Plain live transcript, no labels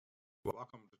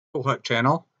Welcome to Tool Hut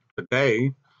channel.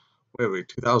 Today we have a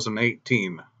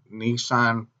 2018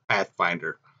 Nissan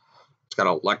Pathfinder. It's got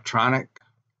an electronic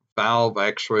valve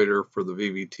actuator for the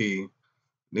VVT.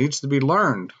 Needs to be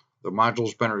learned. The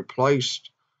module's been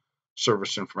replaced.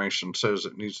 Service information says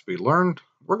it needs to be learned.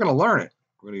 We're going to learn it.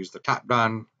 We're going to use the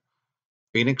top-down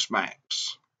Phoenix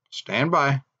Max. Stand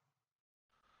by.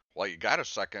 While you got a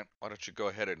second, why don't you go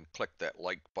ahead and click that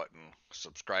like button,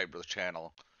 subscribe to the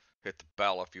channel, hit the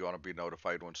bell if you want to be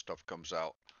notified when stuff comes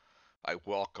out. I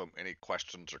welcome any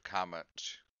questions or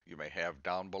comments you may have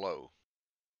down below.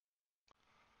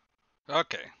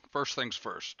 Okay, first things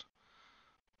first.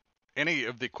 Any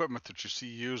of the equipment that you see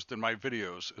used in my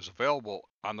videos is available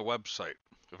on the website.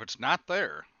 If it's not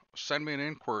there, send me an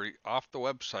inquiry off the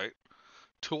website,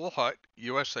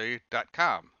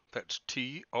 toolhutusa.com. That's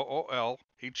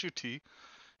TOOLHUT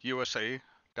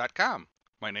USA.com.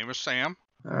 My name is Sam.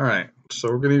 All right, so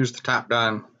we're going to use the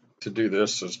top-down to do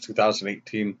this. It's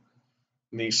 2018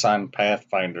 Nissan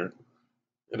Pathfinder.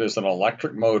 It is an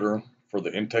electric motor for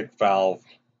the intake valve.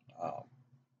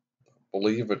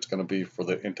 Believe it's going to be for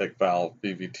the intake valve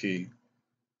VVT,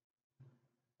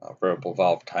 variable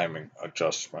valve timing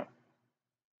adjustment.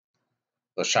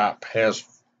 The shop has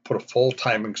put a full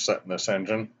timing set in this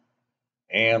engine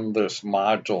and this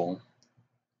module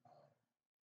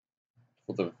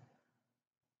for the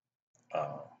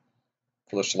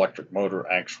for this electric motor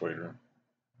actuator.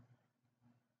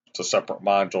 It's a separate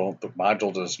module. The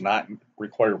module does not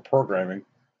require programming,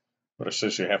 but it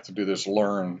says you have to do this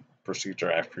learn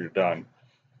procedure after you're done.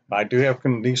 I do have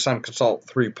Nissan Consult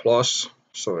 3 Plus,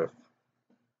 so if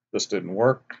this didn't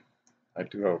work, I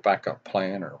do have a backup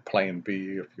plan, or plan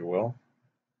B, if you will.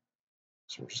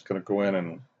 So we're just going to go in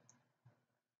and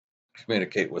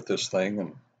communicate with this thing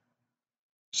and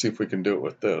see if we can do it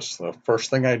with this. The first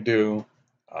thing I do,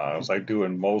 as I do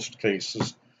in most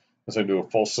cases, is I do a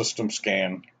full system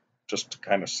scan just to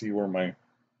kind of see where my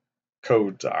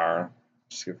codes are,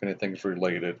 see if anything's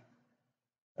related.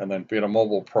 And then being a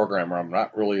mobile programmer, I'm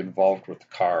not really involved with the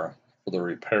car for the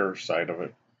repair side of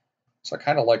it. So I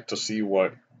kind of like to see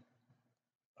what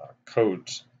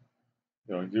codes,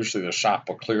 usually the shop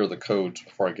will clear the codes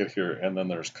before I get here, and then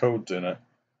there's codes in it.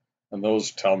 And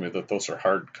those tell me that those are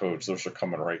hard codes. Those are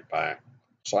coming right back.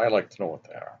 So I like to know what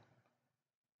they are.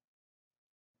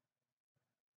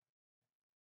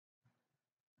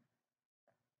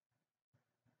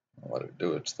 I'll let it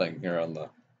do its thing here on the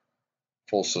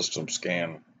full system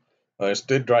scan. This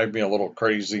did drive me a little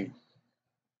crazy.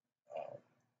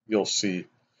 You'll see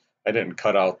I didn't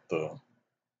cut out the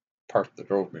part that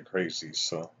drove me crazy,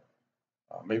 so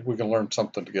maybe we can learn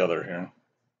something together here.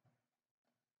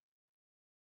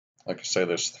 Like I say,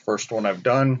 this is the first one I've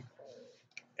done,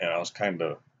 and I was kind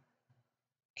of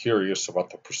curious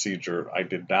about the procedure. I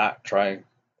did not try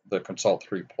the Consult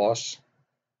 3 Plus,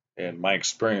 and my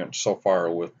experience so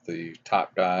far with the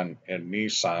top-down and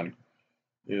Nissan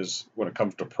is when it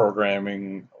comes to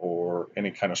programming or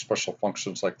any kind of special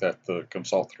functions like that, the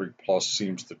Consult 3 Plus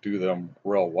seems to do them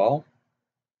real well.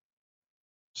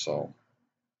 So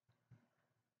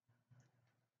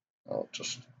I'll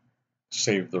just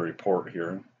save the report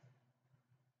here.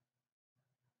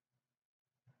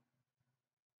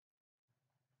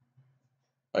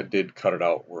 I did cut it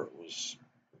out where it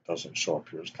doesn't show up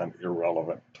here. It's kind of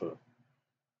irrelevant to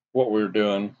what we were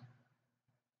doing.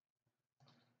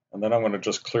 And then I'm going to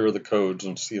just clear the codes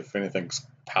and see if anything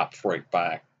pops right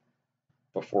back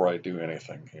before I do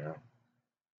anything here.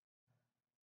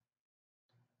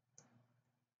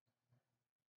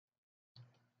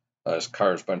 This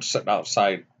car's been sitting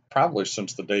outside probably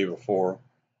since the day before,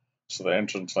 so the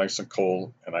engine's nice and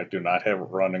cold, and I do not have it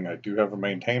running. I do have a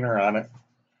maintainer on it,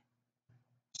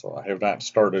 so I have not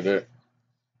started it.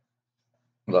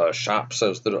 The shop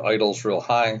says that it idles real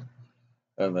high,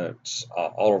 and it's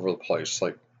all over the place,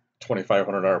 like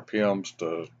 2,500 RPMs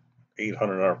to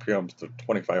 800 RPMs to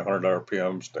 2,500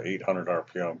 RPMs to 800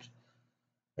 RPMs.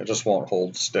 It just won't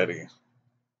hold steady.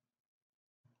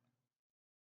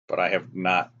 But I have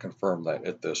not confirmed that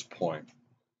at this point.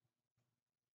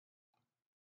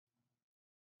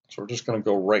 So we're just going to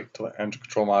go right to the engine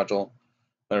control module.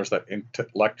 There's that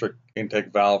electric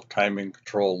intake valve timing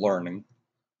control learning.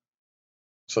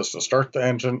 It says to start the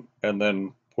engine and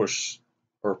then push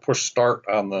start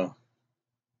on the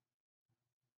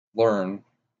learn.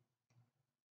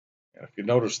 And if you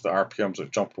notice the RPMs,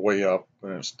 it jumped way up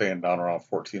and it's staying down around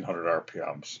 1,400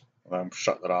 RPMs. And I'm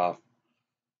shutting it off.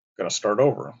 I'm going to start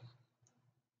over.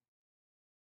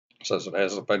 It says it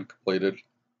hasn't been completed.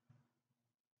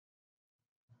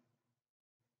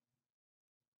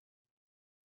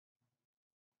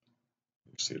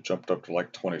 See, it jumped up to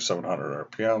like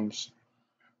 2,700 RPMs.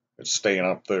 It's staying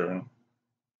up there.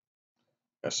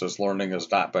 It says learning has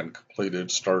not been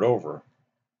completed, start over.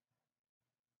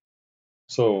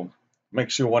 So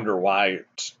makes you wonder why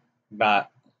it's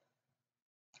not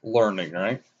learning,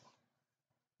 right?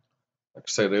 Like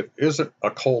I said, it isn't a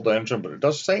cold engine, but it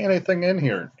doesn't say anything in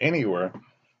here anywhere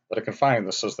that I can find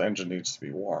that says the engine needs to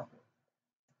be warm.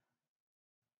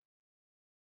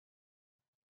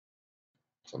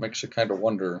 So it makes you kind of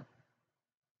wonder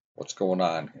what's going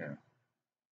on here.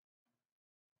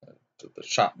 Did the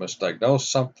shop misdiagnose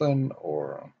something,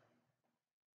 or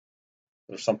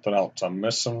there's something else I'm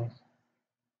missing?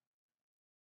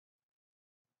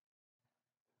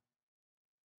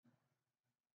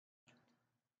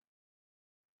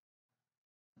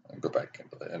 I'll go back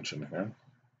into the engine here.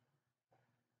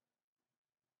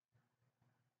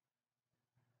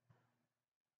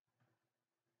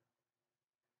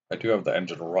 I do have the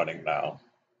engine running now.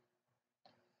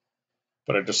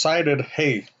 But I decided,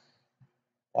 hey, as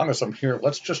long as I'm here,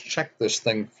 let's just check this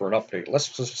thing for an update.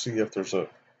 Let's just see if there's a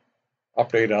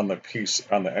update on the piece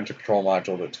on the engine control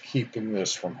module that's keeping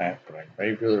this from happening.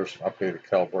 Maybe there's an updated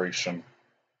calibration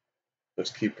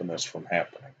that's keeping this from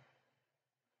happening.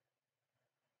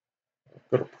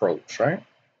 Good approach, right?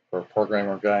 For a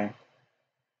programmer guy.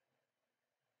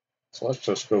 So let's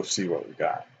just go see what we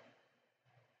got.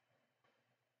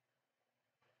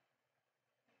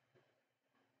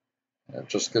 It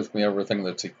just gives me everything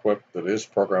that's equipped that is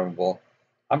programmable.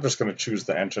 I'm just going to choose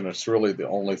the engine. It's really the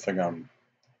only thing I'm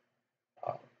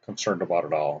concerned about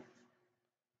at all.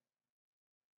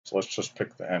 So let's just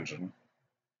pick the engine.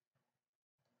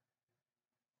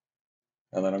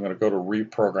 And then I'm going to go to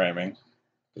reprogramming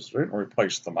because we didn't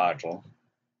replace the module.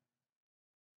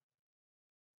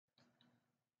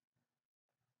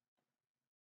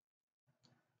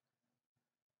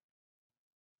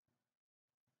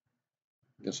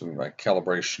 Gives me my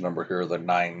calibration number here, the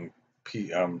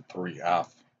 9PM3F.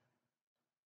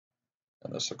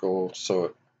 And this will go so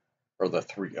it, or the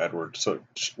 3 Edward. So it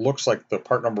looks like the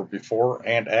part number before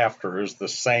and after is the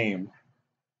same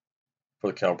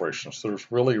for the calibration. So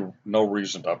there's really no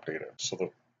reason to update it. So the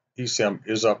ECM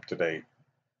is up to date.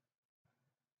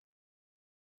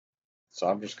 So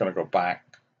I'm just going to go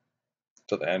back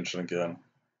to the engine again.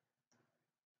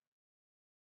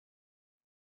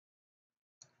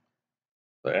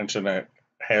 The engine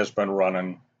has been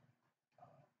running.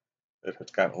 It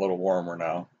has gotten a little warmer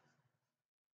now.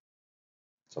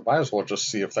 So might as well just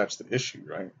see if that's the issue,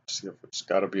 right? See if it's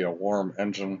got to be a warm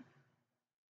engine.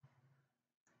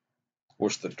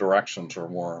 Wish the directions were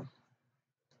more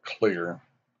clear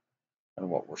on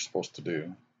what we're supposed to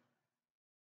do.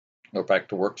 Go back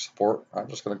to work support. I'm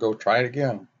just going to go try it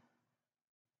again.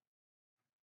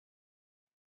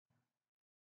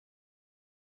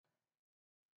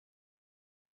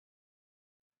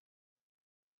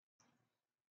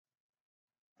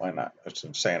 Why not? It's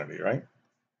insanity, right? It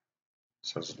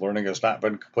says learning has not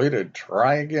been completed.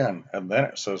 Try again. And then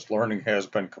it says learning has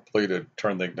been completed.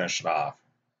 Turn the ignition off.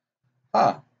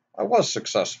 I was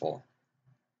successful.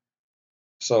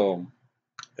 So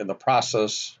in the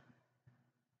process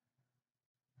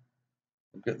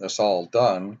of getting this all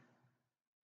done,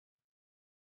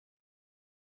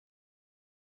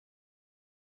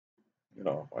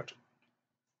 watch it.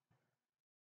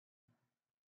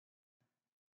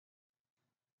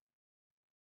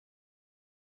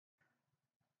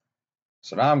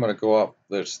 So now I'm going to go up.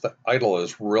 The idle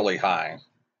is really high.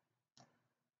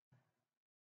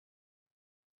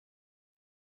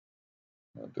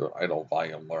 I'm going to do an idle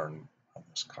volume learn on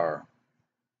this car.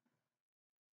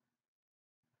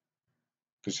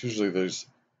 Because usually there's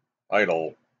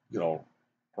idle,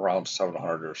 around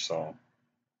 700 or so.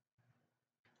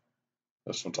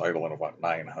 This one's idling about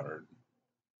 900.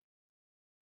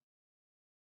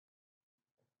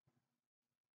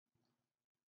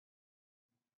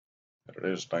 But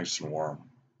it is nice and warm.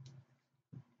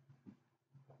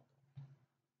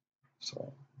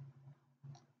 So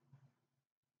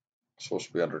it's supposed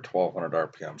to be under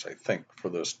 1,200 RPMs, I think, for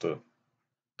this to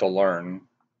learn.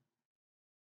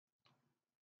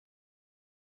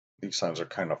 Nissans are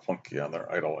kind of funky on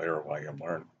their idle air volume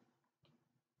learn.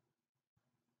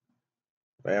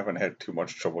 They haven't had too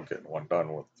much trouble getting one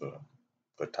done with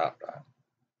the top down.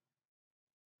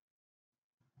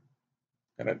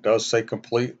 And it does say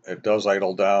complete. It does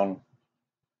idle down.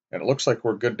 And it looks like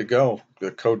we're good to go.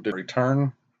 The code did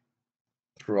return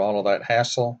through all of that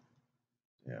hassle.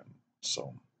 Yeah,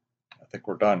 so I think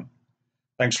we're done.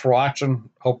 Thanks for watching.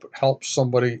 Hope it helps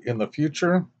somebody in the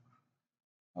future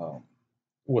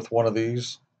with one of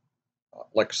these.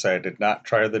 Like I say, I did not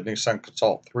try the Nissan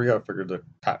Consult 3. I figured the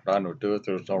top down would do it.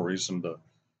 There was no reason to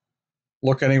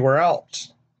look anywhere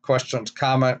else. Questions,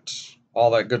 comments,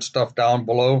 all that good stuff down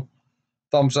below.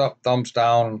 Thumbs up, thumbs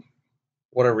down,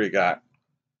 whatever you got.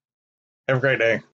 Have a great day.